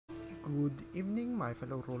Good evening, my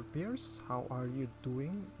fellow role players. How are you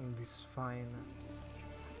doing in this fine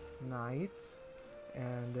night?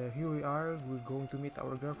 And here we are, we're going to meet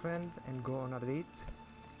our girlfriend and go on a date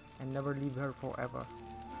and never leave her forever.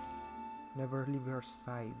 Never leave her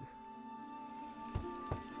side.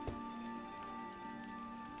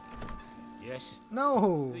 Yes? No!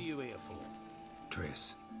 Who are you here for?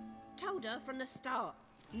 Triss. Told her from the start.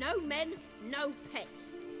 No men, no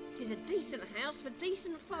pets. 'Tis a decent house for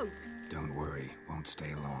decent folk. Don't worry, won't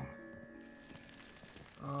stay long.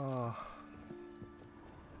 Oh.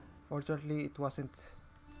 Fortunately, it wasn't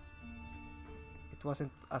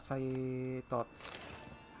as I thought.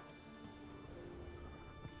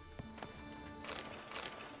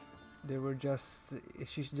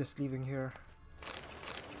 She's just leaving here.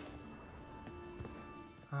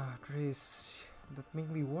 Ah, Triss, that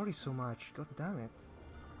made me worry so much. God damn it.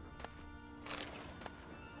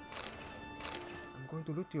 I'm going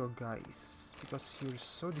to loot your guys because you're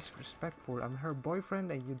so disrespectful. I'm her boyfriend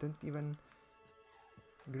and you don't even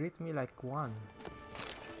greet me like one.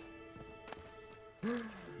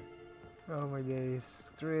 Oh my days.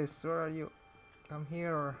 Triss, where are you? Come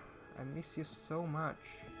here. I miss you so much.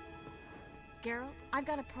 Geralt, I've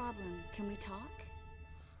got a problem. Can we talk?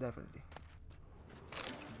 Yes, definitely.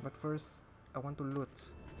 But first, I want to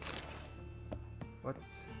loot. What?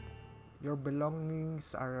 Your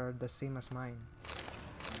belongings are the same as mine.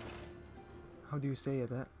 How do you say it?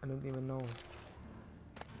 Huh? I don't even know.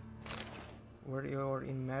 Where you're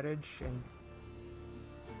in marriage and...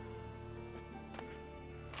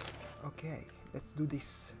 Okay, let's do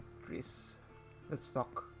this, Triss. Let's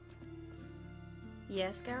talk.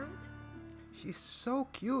 Yes, Geralt? She's so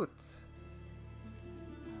cute.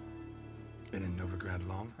 Been in Novigrad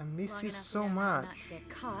long? I miss Long you enough so to know how much. not to get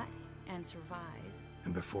caught and survive.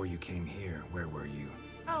 And before you came here, where were you?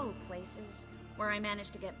 Oh, places where I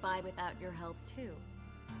managed to get by without your help too.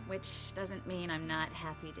 Which doesn't mean I'm not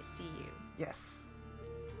happy to see you. Yes.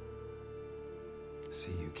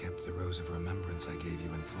 See, you kept the rose of remembrance I gave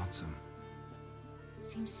you in Flotsam.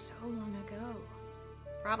 Seems so long ago.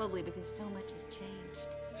 Probably because so much has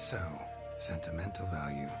changed. So, sentimental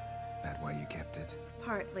value. That why you kept it?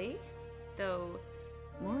 Partly, though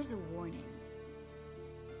more as a warning.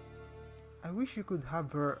 I wish you could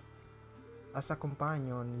have her as a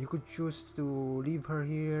companion. You could choose to leave her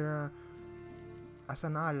here as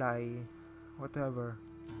an ally, whatever.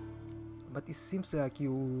 But it seems like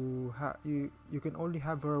you can only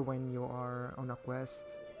have her when you are on a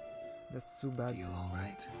quest. That's too bad. Feel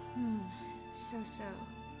alright? So.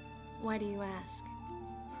 Why do you ask?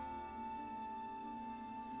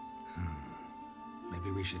 Maybe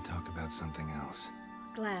we should talk about something else.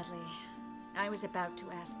 Gladly. I was about to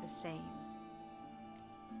ask the same.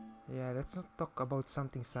 Yeah, let's not talk about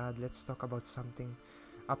something sad. Let's talk about something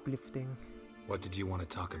uplifting. What did you want to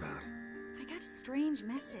talk about? I got a strange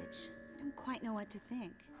message. I don't quite know what to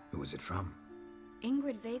think. Who was it from?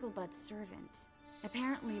 Ingrid Vegelbud's servant.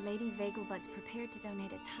 Apparently, Lady Vegelbud's prepared to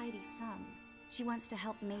donate a tidy sum. She wants to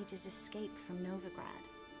help mages escape from Novigrad.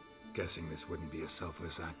 Guessing this wouldn't be a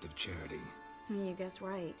selfless act of charity. You guess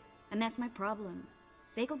right. And that's my problem.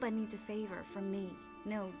 Vegelbud needs a favor from me.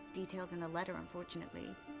 No details in the letter,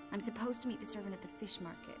 unfortunately. I'm supposed to meet the servant at the fish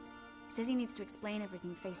market. Says he needs to explain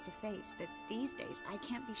everything face to face, but these days I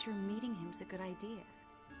can't be sure meeting him's a good idea.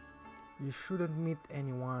 You shouldn't meet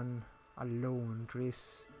anyone alone,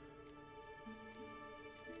 Triss.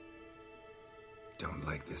 Don't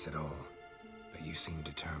like this at all, but you seem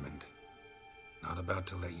determined. Not about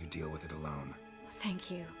to let you deal with it alone.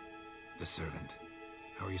 Thank you. The servant.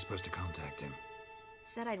 How are you supposed to contact him?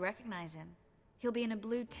 Said I'd recognize him. He'll be in a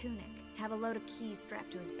blue tunic, have a load of keys strapped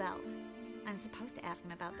to his belt. I'm supposed to ask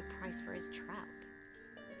him about the price for his trout.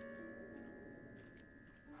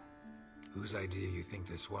 Whose idea you think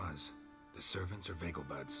this was? The servants or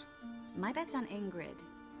Vegelbud's? My bet's on Ingrid.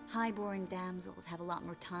 High-born damsels have a lot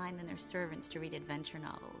more time than their servants to read adventure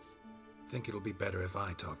novels. Think it'll be better if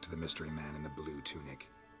I talk to the mystery man in the blue tunic.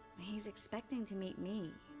 He's expecting to meet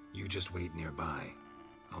me. You just wait nearby.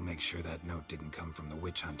 I'll make sure that note didn't come from the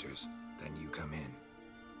witch hunters. Then you come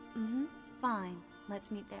in. Fine.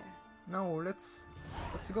 Let's meet there. No, let's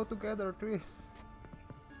go together, Triss.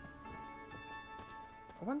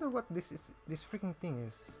 I wonder what this freaking thing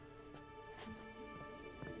is.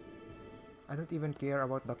 I don't even care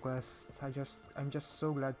about the quests. I'm just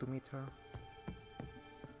so glad to meet her.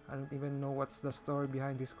 I don't even know what's the story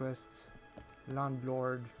behind this quest.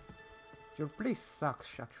 Landlord. Your place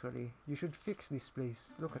sucks, actually. You should fix this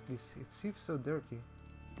place. Look at this. It seems so dirty.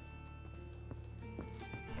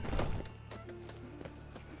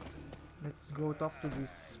 Let's go talk to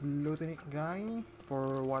this Blutonic guy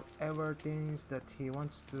for whatever things that he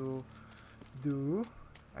wants to do.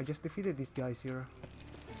 I just defeated these guys here.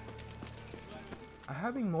 I'm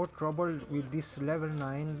having more trouble with this level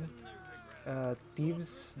 9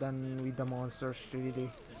 thieves than with the monsters,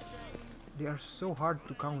 really. They are so hard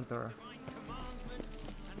to counter.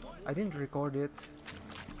 I didn't record it.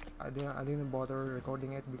 I didn't bother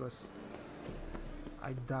recording it because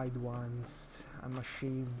I died once. I'm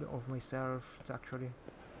ashamed of myself, actually.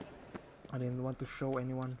 I didn't want to show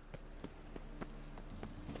anyone.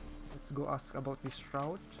 Let's go ask about this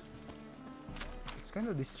route. It's kind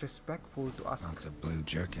of disrespectful to ask Lots of blue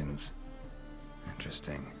jerkins.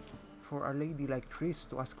 Interesting. for a lady like Tris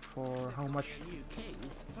to ask for how much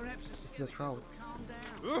is the trout.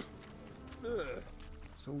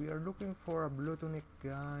 So we are looking for a Blutonic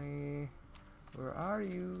guy. Where are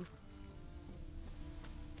you?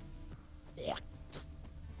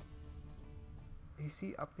 Is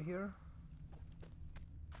he up here?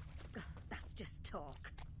 That's just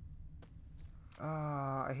talk.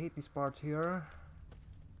 I hate this part here.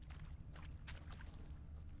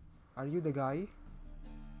 Are you the guy?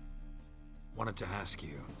 Wanted to ask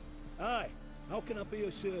you. Aye, how can I be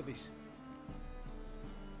of service?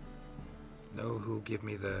 Know who'll give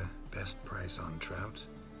me the best price on trout?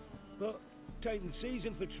 But taking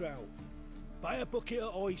season for trout. Buy a bucket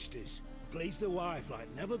of oysters. Please the wife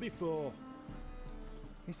like never before.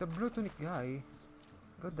 He's a Blutonic guy.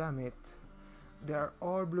 God damn it. They are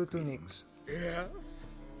all Blutonics. Yes?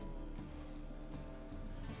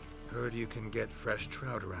 Heard you can get fresh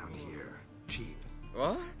trout around here. Cheap.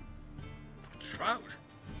 What? Trout?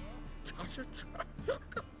 Touch a trout?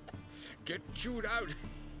 Get chewed out.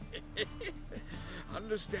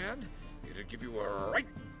 Understand? It'll give you a right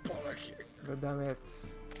bollock. God damn it.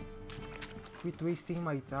 Quit wasting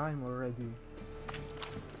my time already.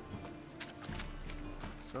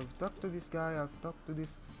 So I've talked to this guy, I've talked to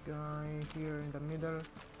this guy here in the middle.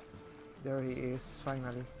 There he is,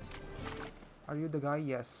 finally. Are you the guy?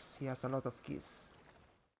 Yes, he has a lot of keys.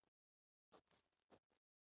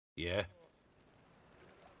 Yeah.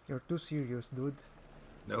 You're too serious, dude.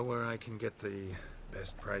 Know where I can get the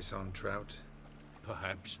best price on trout?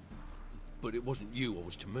 Perhaps. But it wasn't you I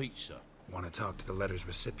was to meet, sir. Want to talk to the letter's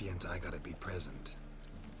recipient, I gotta be present.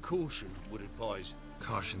 Caution would advise.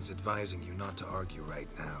 Caution's advising you not to argue right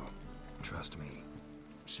now. Trust me.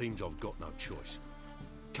 Seems I've got no choice.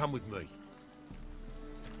 Come with me.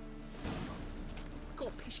 Got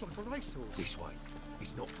a piece like a racehorse. This way.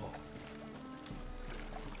 It's not far.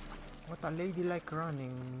 What a ladylike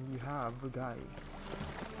running you have, guy.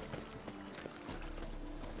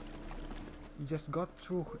 You just got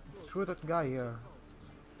through that guy here.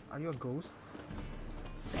 Are you a ghost?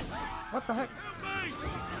 What the heck?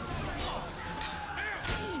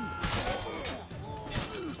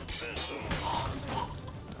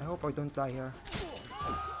 I hope I don't die here.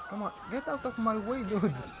 Come on, get out of my way,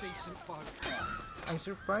 dude. I'm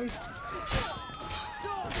surprised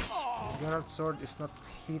Geralt's sword is not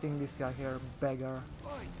hitting this guy here, beggar.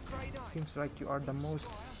 Seems like you are the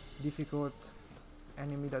most difficult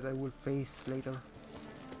enemy that I will face later.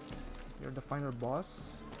 You're the final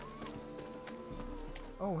boss.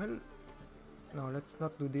 Oh hell. No, let's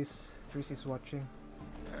not do this. Tris is watching.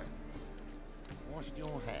 Washed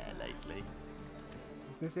your hair lately?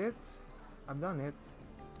 Is this it? I've done it.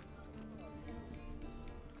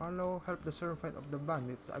 Follow, help the servant of the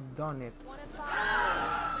bandits. I've done it.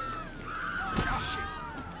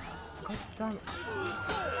 God damn it.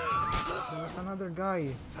 There was another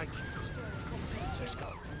guy. Thank you. Let's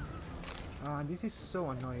go. This is so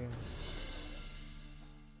annoying.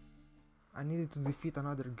 I needed to defeat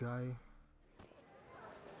another guy.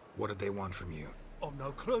 What did they want from you? I've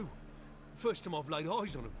no clue. First time I've laid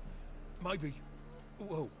eyes on them. Maybe...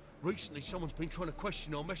 Well, recently someone's been trying to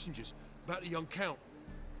question our messengers about the young Count.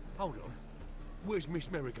 Hold on. Where's Miss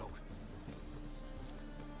Marigold?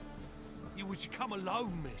 You was to come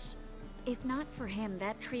alone, miss. If not for him,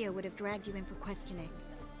 that trio would have dragged you in for questioning.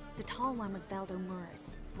 The tall one was Valdo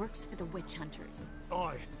Murris, works for the witch hunters.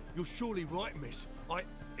 Aye, you're surely right, miss.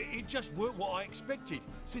 It just weren't what I expected,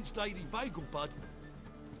 since Lady Vagelbud...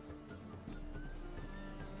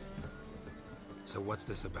 So what's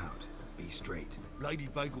this about? Be straight. Lady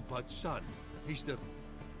Vagelbud's son, he's the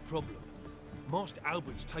problem. Master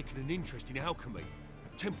Albert's taken an interest in alchemy.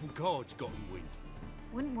 Temple guards got in wind.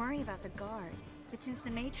 Wouldn't worry about the guard, but since the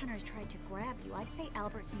mage hunters tried to grab you, I'd say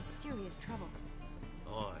Albert's in serious trouble.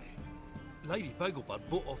 Aye. Lady Vagelbud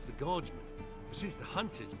bought off the guardsmen, but since the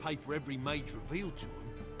hunters pay for every mage revealed to them...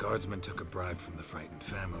 Guardsmen took a bribe from the frightened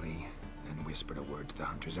family, then whispered a word to the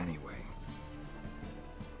hunters anyway.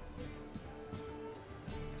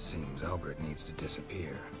 Seems Albert needs to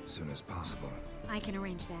disappear as soon as possible. I can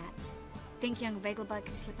arrange that. Think young Vegelbud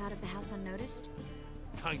can slip out of the house unnoticed?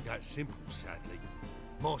 Tain't that simple, sadly.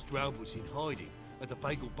 Master Albert's in hiding at the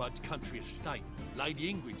Vegelbud's country estate.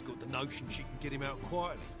 Lady Ingrid's got the notion she can get him out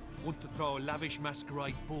quietly. Wants to throw a lavish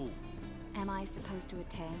masquerade ball. Am I supposed to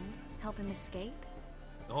attend? Help him escape?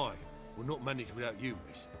 Aye, we'll not manage without you,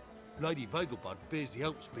 miss. Lady Vegelbud fears the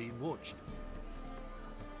Alps being watched.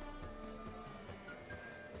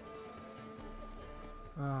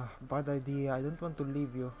 Bad idea. I don't want to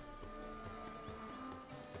leave you.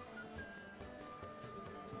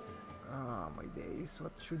 My days.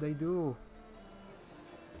 What should I do?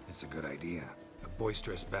 It's a good idea. A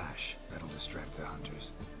boisterous bash. That'll distract the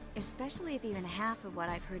hunters. Especially if even half of what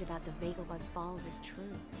I've heard about the Vegelbud's balls is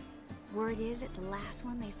true. Word is, at the last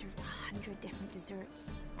one they served 100 different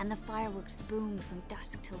desserts, and the fireworks boomed from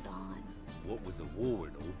dusk till dawn. What with the war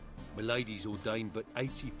and all, Milady's ordained but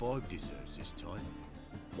 85 desserts this time.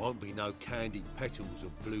 Won't be no candied petals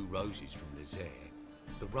of blue roses from the Zaire.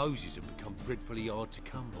 The roses have become dreadfully hard to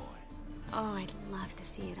come by. Oh, I'd love to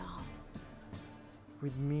see it all.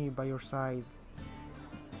 With me by your side.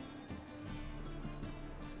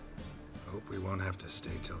 Hope we won't have to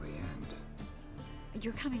stay till the end.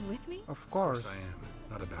 You're coming with me? Of Of course. course I am.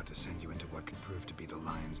 Not about to send you into what could prove to be the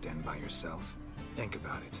lion's den by yourself. Think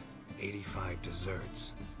about it. 85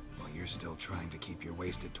 desserts, while you're still trying to keep your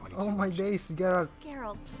wasted 22 Oh my inches. days, Geralt.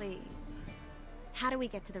 Geralt, please. How do we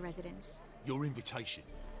get to the residence? Your invitation.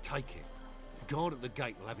 Take it. Guard at the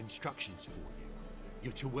gate will have instructions for you.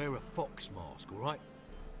 You're to wear a fox mask, all right?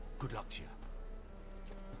 Good luck to you.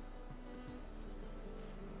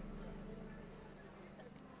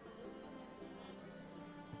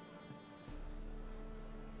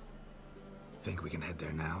 Think we can head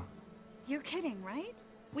there now? You're kidding, right?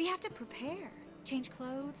 We have to prepare. Change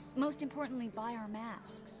clothes, most importantly, buy our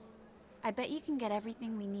masks. I bet you can get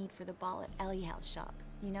everything we need for the ball at Eliel's shop.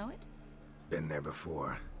 You know it? Been there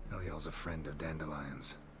before. Eliel's a friend of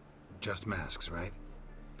Dandelion's. Just masks, right?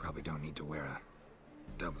 Probably don't need to wear a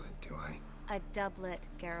doublet, do I? A doublet,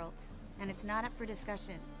 Geralt. And it's not up for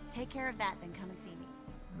discussion. Take care of that, then come and see me.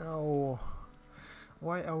 No.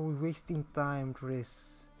 Why are we wasting time,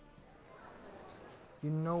 Chris? You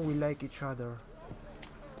know we like each other.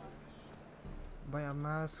 Buy a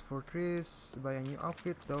mask for Tris, buy a new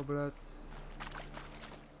outfit, doublet.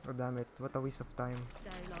 Oh damn it, what a waste of time.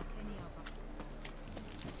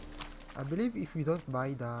 I believe if we don't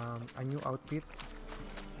buy a new outfit,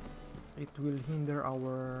 it will hinder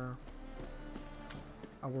our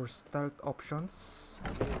stealth options.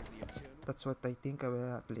 That's what I think,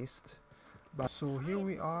 at least. But so here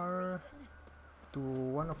we are to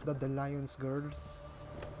one of the Lion's girls,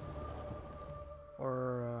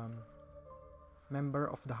 or member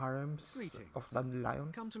of the harems Greetings. of the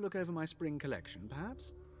Lions. Come to look over my spring collection,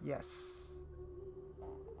 perhaps? Yes.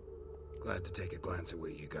 Glad to take a glance at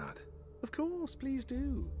what you got. Of course, please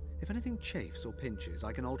do. If anything chafes or pinches,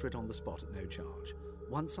 I can alter it on the spot at no charge.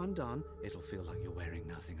 Once I'm done, it'll feel like you're wearing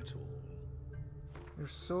nothing at all. You're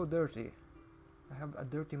so dirty. I have a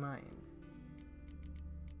dirty mind.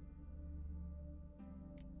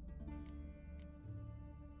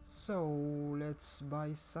 So let's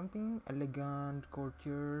buy something elegant,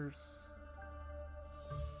 courtiers.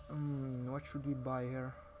 What should we buy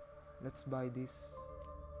here? Let's buy this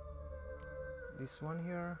one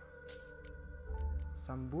here.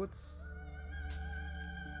 Some boots.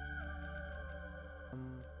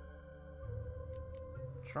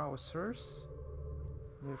 Trousers.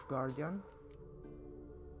 Nerf Guardian.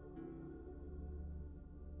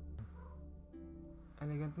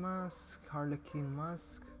 Elegant mask, Harlequin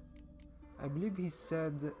mask. I believe he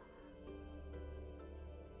said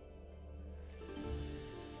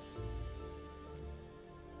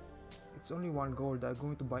it's only 1 gold. I'm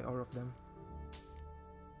going to buy all of them.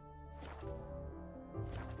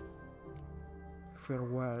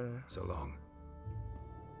 Farewell. So long.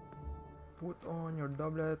 Put on your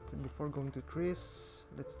doublet before going to Tris.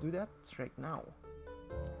 Let's do that right now.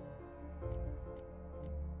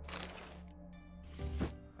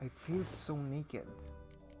 I feel so naked.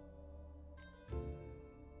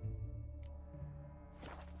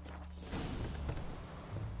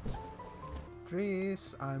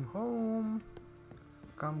 Tris, I'm home.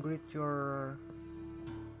 Come greet your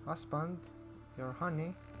husband, your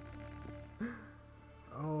honey.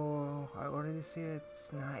 Oh, I already see it.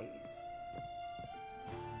 It's nice.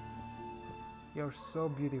 You're so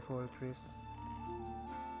beautiful, Tris.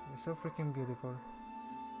 You're so freaking beautiful.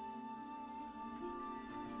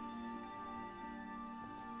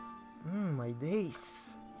 My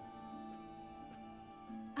days.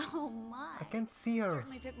 Oh my. I can't see her.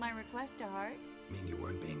 Certainly took my request to heart. Mean you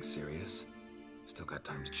weren't being serious? Still got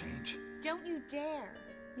time to change. Don't you dare.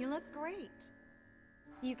 You look great.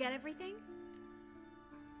 You get everything?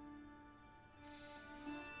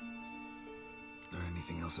 Learn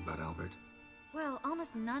anything else about Albert? Well,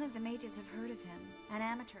 almost none of the mages have heard of him. An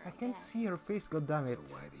amateur, I can't guess. see her face, goddammit.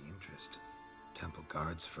 So why the interest? Temple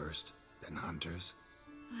guards first, then hunters?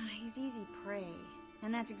 He's easy prey,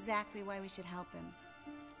 and that's exactly why we should help him.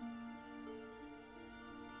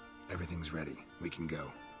 Everything's ready. We can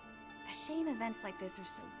go. A shame events like this are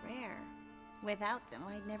so rare. Without them,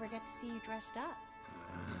 I'd never get to see you dressed up.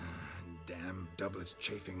 Damn doublets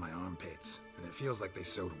chafing my armpits, and it feels like they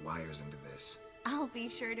sewed wires into this. I'll be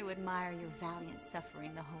sure to admire your valiant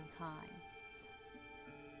suffering the whole time.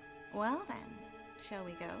 Well then, shall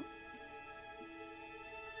we go?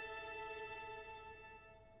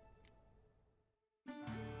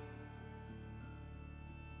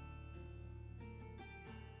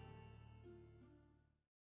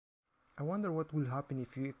 I wonder what will happen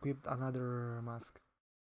if you equipped another mask.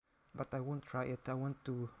 But I won't try it. I want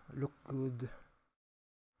to look good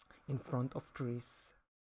in front of trees.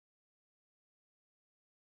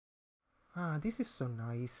 Ah, this is so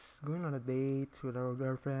nice. Going on a date with our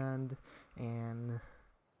girlfriend and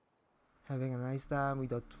having a nice time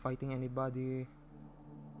without fighting anybody.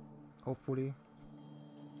 Hopefully.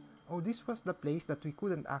 Oh, this was the place that we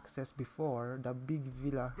couldn't access before. The big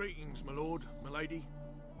villa. Greetings, my lord, my lady.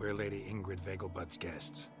 We're Lady Ingrid Vegelbud's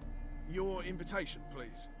guests. Your invitation,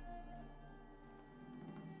 please.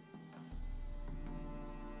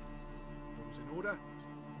 All's in order.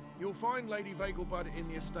 You'll find Lady Vegelbud in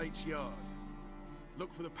the estate's yard.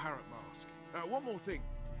 Look for the parrot mask. One more thing.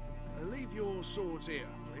 Leave your swords here,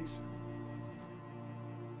 please.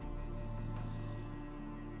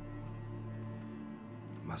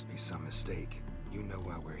 Must be some mistake. You know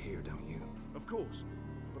why we're here, don't you? Of course.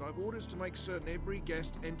 But I've orders to make certain every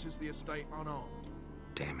guest enters the estate unarmed.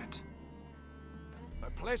 Damn it. A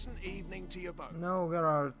pleasant evening to you both. No,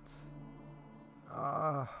 Geralt.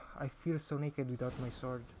 I feel so naked without my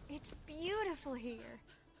sword. It's beautiful here.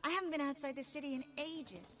 I haven't been outside the city in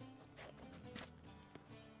ages.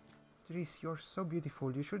 Tris, you're so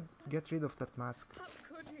beautiful. You should get rid of that mask. How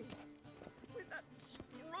could he? With that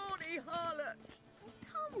scrawny harlot!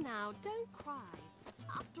 Come now, don't cry.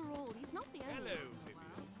 After all, he's not the only Hello, one. Vivian.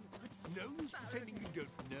 No use pretending you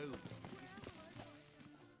don't know.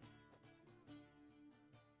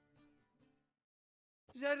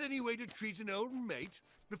 Is that any way to treat an old mate?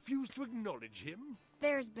 Refuse to acknowledge him?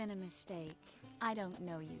 There's been a mistake. I don't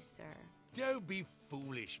know you, sir. Don't be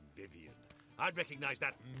foolish, Vivian. I'd recognize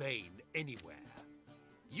that mane anywhere.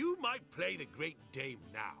 You might play the Great Dame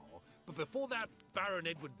now, but before that Baron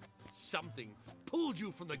Edward something pulled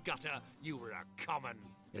you from the gutter, you were a common.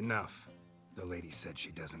 Enough. The lady said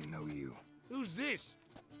she doesn't know you. Who's this?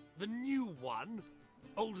 The new one?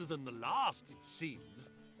 Older than the last, it seems.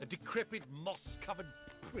 A decrepit, moss-covered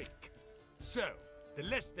prick. So, the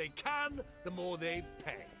less they can, the more they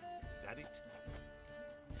pay. Is that it?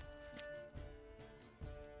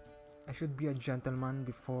 I should be a gentleman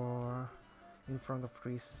before in front of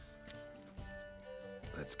Tris.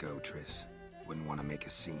 Let's go, Triss. Wouldn't want to make a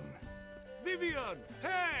scene. Vivian!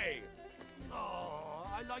 Hey! Oh,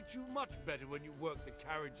 I liked you much better when you worked the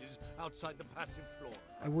carriages outside the passive floor.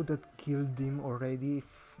 I would have killed him already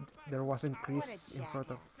if there wasn't Chris in front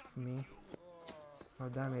of me. Oh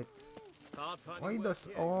damn it. Why does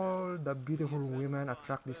all the beautiful women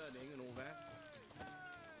attract this?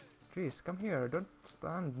 Chris, come here, don't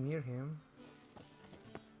stand near him.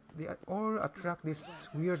 They all attract this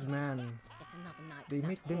weird man. It's another night. They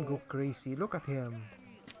make them go crazy. Look at him.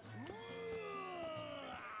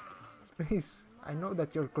 Chris, I know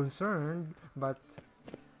that you're concerned, but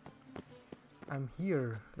I'm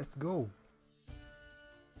here. Let's go.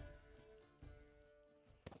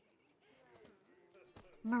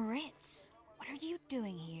 Moritz, what are you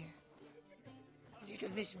doing here?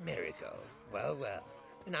 Little Miss Marigold. Well, well.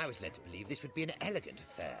 And I was led to believe this would be an elegant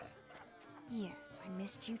affair. Yes, I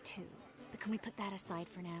missed you too. But can we put that aside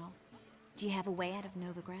for now? Do you have a way out of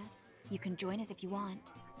Novigrad? You can join us if you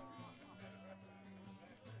want.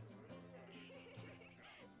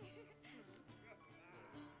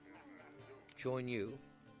 Join you?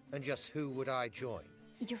 And just who would I join?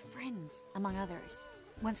 Your friends, among others.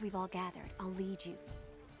 Once we've all gathered, I'll lead you.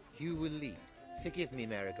 You will lead. Forgive me,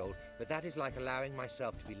 Marigold, but that is like allowing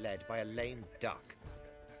myself to be led by a lame duck.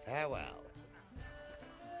 Farewell.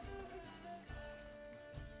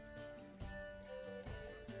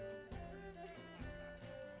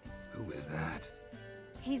 Who is that?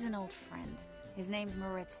 He's an old friend. His name's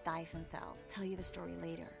Moritz Diefenthal. Tell you the story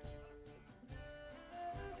later.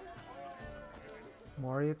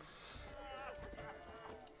 Moritz.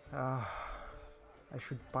 I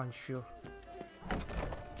should punch you.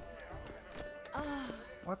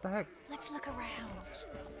 What the heck? Let's look around.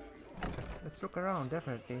 Let's look around,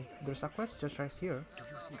 definitely. There's a quest just right here.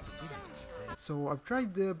 So I've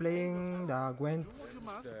tried playing the Gwent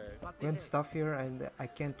stuff here and I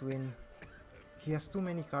can't win. He has too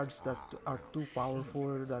many cards that are too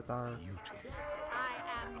powerful, that are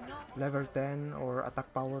level 10 or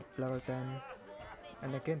attack power level 10,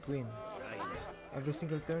 and I can't win. Every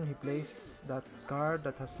single turn he plays that card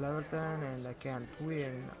that has level 10 and I can't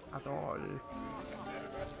win at all.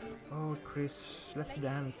 Oh Chris, let's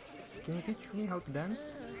dance. Can you teach me how to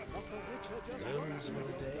dance?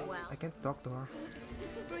 I can't talk to her.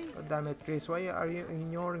 God damn it, Chris, why are you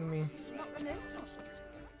ignoring me?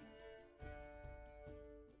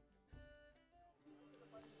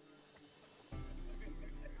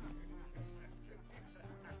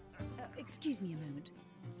 Excuse me a moment.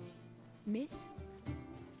 Miss?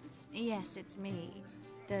 Yes, it's me.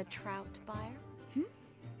 The trout buyer?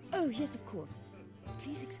 Oh, yes, of course.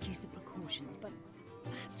 Please excuse the precautions, but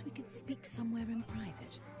perhaps we could speak somewhere in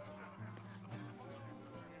private.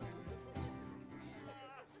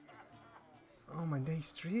 Oh my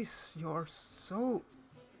days, Tris, you're so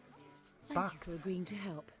Thank you for agreeing to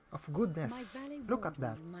help. of goodness. My valet Look at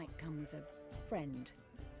that. warned me you might come with a friend.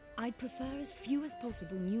 I'd prefer as few as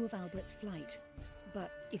possible knew of Albert's flight.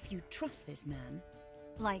 But if you trust this man...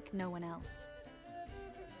 Like no one else.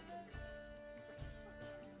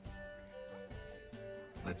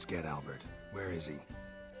 Let's get Albert. Where is he?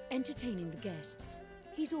 Entertaining the guests.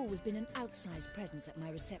 He's always been an outsized presence at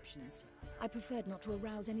my receptions. I preferred not to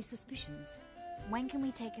arouse any suspicions. When can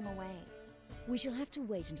we take him away? We shall have to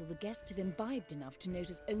wait until the guests have imbibed enough to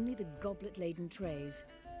notice only the goblet-laden trays.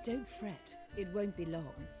 Don't fret, it won't be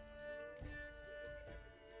long.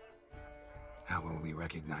 How will we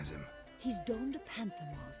recognize him? He's donned a panther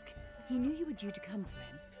mask. He knew you were due to come for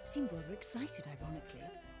him. Seemed rather excited, ironically.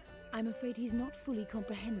 I'm afraid he's not fully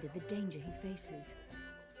comprehended the danger he faces.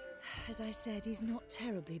 As I said, he's not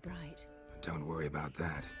terribly bright. Don't worry about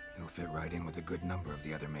that. He'll fit right in with a good number of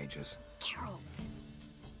the other mages. Geralt!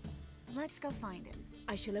 Let's go find him.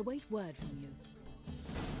 I shall await word from you.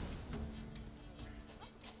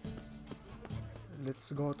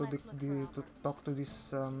 Let's go to to talk to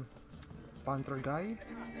this panther guy.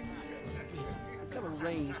 Never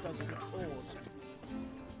rains doesn't cause.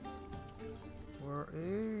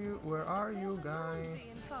 Where are you, guy?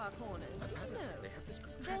 In far corners, did you know?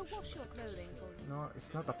 They'll wash your clothing for you. No,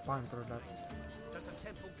 it's not a panther. That. Does the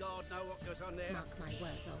temple guard know what goes on there? Mark my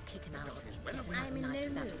words, I'll kick him out. I'm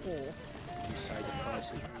in no mood. You say the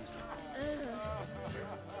price is reasonable.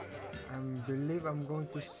 I believe I'm going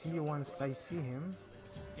to see once I see him.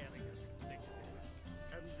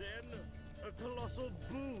 And then a colossal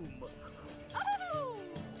boom. Oh!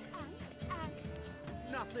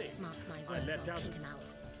 Nothing. Mark my I words, left I'll out kick of- him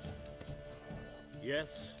out.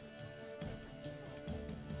 Yes.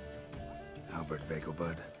 Albert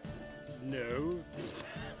Vegelbud. No.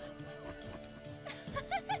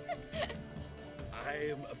 I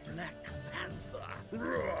am a Black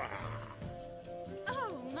Panther.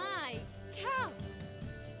 Oh my! Count!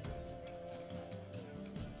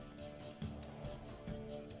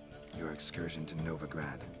 Your excursion to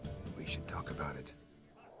Novigrad. We should talk about it.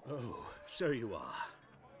 Oh, so you are.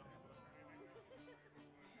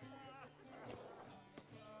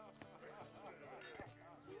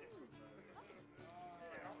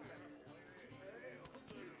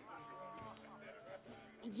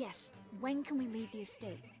 Yes, when can we leave the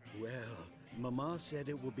estate? Well, Mama said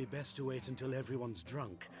it would be best to wait until everyone's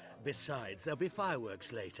drunk. Besides, there'll be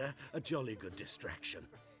fireworks later, a jolly good distraction.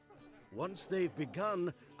 Once they've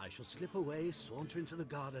begun, I shall slip away, saunter into the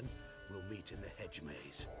garden. We'll meet in the hedge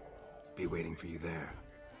maze. Be waiting for you there.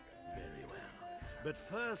 Very well. But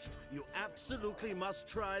first, you absolutely must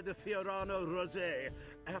try the Fiorano Rosé.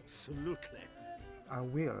 Absolutely. I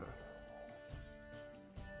will.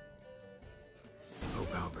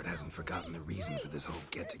 Hope Albert hasn't forgotten the reason for this whole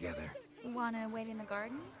get-together. Wanna wait in the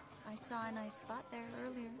garden? I saw a nice spot there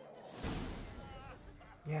earlier.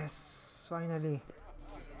 Yes, finally.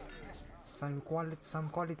 Some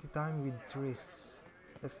quality time with Tris.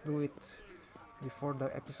 Let's do it before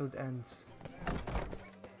the episode ends.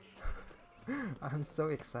 I'm so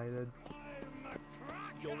excited.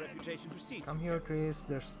 Your reputation precedes. Come here, Tris.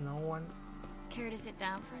 There's no one. Care to sit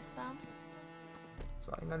down for a spell?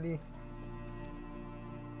 Finally.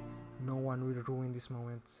 No one will ruin this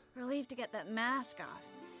moment. Relieved to get that mask off,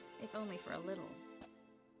 if only for a little.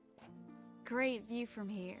 great view from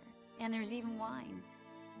here, and there's even wine.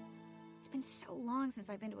 It's been so long since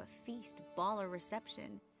I've been to a feast, ball, or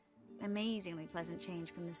reception. Amazingly pleasant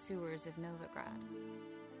change from the sewers of Novigrad.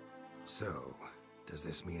 So, does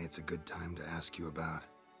this mean it's a good time to ask you about...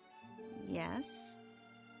 Yes?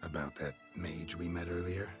 About that mage we met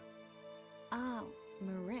earlier? Oh,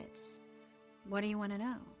 Maritz. What do you want to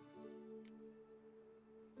know?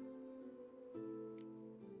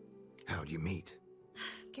 How'd you meet?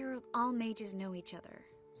 Geralt, all mages know each other.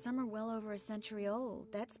 Some are well over a century old.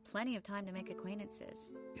 That's plenty of time to make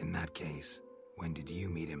acquaintances. In that case, when did you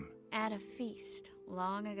meet him? At a feast,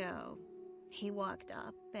 long ago. He walked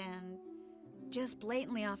up and just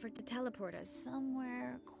blatantly offered to teleport us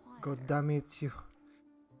somewhere quiet. God damn it, you...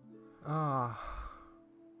 Ah.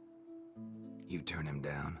 You turn him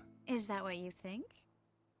down? Is that what you think?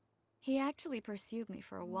 He actually pursued me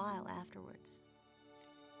for a while afterwards.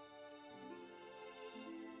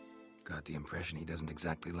 Got the impression he doesn't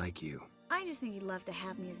exactly like you. I just think he'd love to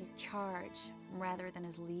have me as his charge, rather than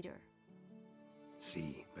his leader.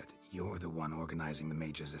 See, but you're the one organizing the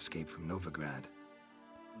mage's escape from Novigrad.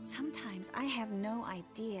 Sometimes I have no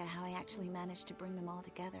idea how I actually managed to bring them all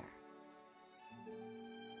together.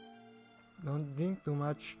 Don't drink too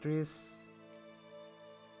much, Tris.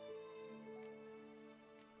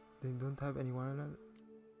 They don't have anyone else.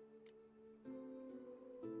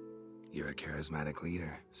 You're a charismatic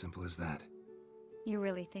leader. Simple as that. You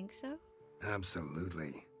really think so?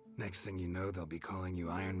 Absolutely. Next thing you know, they'll be calling you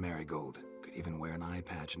Iron Marigold. Could even wear an eye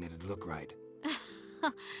patch and it'd look right.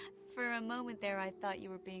 For a moment there, I thought you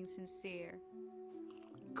were being sincere.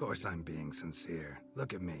 Of course I'm being sincere.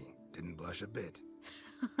 Look at me. Didn't blush a bit.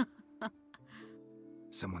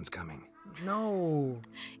 Someone's coming. No!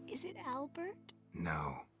 Is it Albert?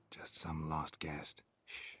 No, just some lost guest.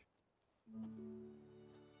 Shh.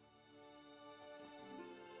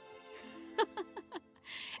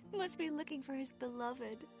 Must be looking for his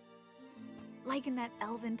beloved. Like in that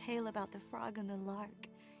elven tale about the frog and the lark.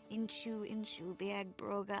 Inchu, inchu, big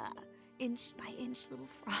broga. Inch by inch, little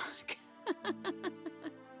frog.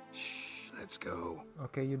 Shh, let's go.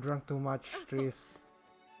 Okay, you drank too much, Tris.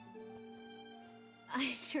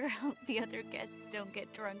 I sure hope the other guests don't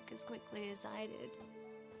get drunk as quickly as I did.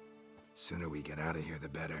 Sooner we get out of here, the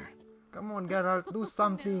better. Come on, Geralt, do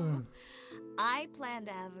something. No. I plan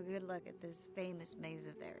to have a good look at this famous maze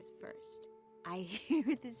of theirs first. I hear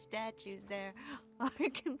the statues there are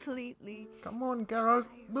completely... Come on, Geralt,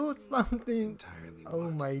 do something. Entirely Oh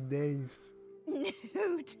what? my days.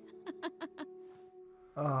 nude.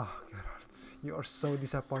 Ah, Geralt, you are so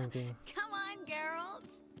disappointing. Come on,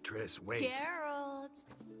 Geralt. Triss, wait. Geralt,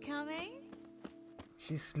 coming?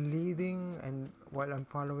 She's leading, and while I'm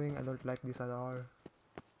following, I don't like this at all.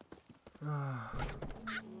 Ah.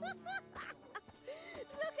 Look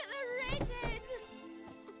at the redhead!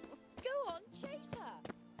 Go on, chase her!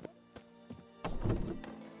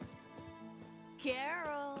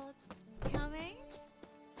 Geralt, coming?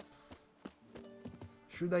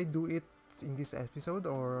 Should I do it in this episode,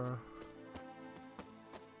 or...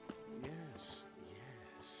 Yes,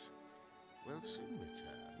 yes. We'll soon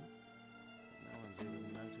return. No one's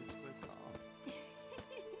even noticed we're gone.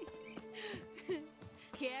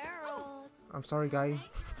 Geralt. I'm sorry, guy.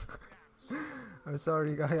 I'm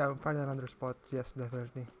sorry, guy. I'll find another spot. Yes,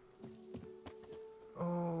 definitely.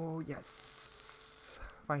 Oh, yes.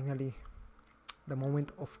 Finally. The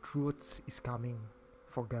moment of truth is coming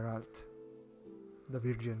for Geralt, the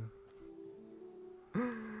Virgin.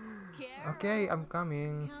 Okay, I'm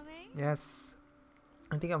coming. Yes.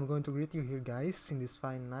 I think I'm going to greet you here, guys, in this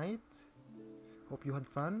fine night. Hope you had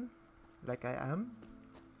fun, like I am.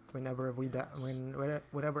 Whenever I'm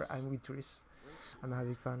with Tris, I'm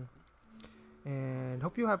having fun. And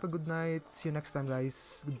hope you have a good night. See you next time,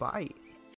 guys. Goodbye.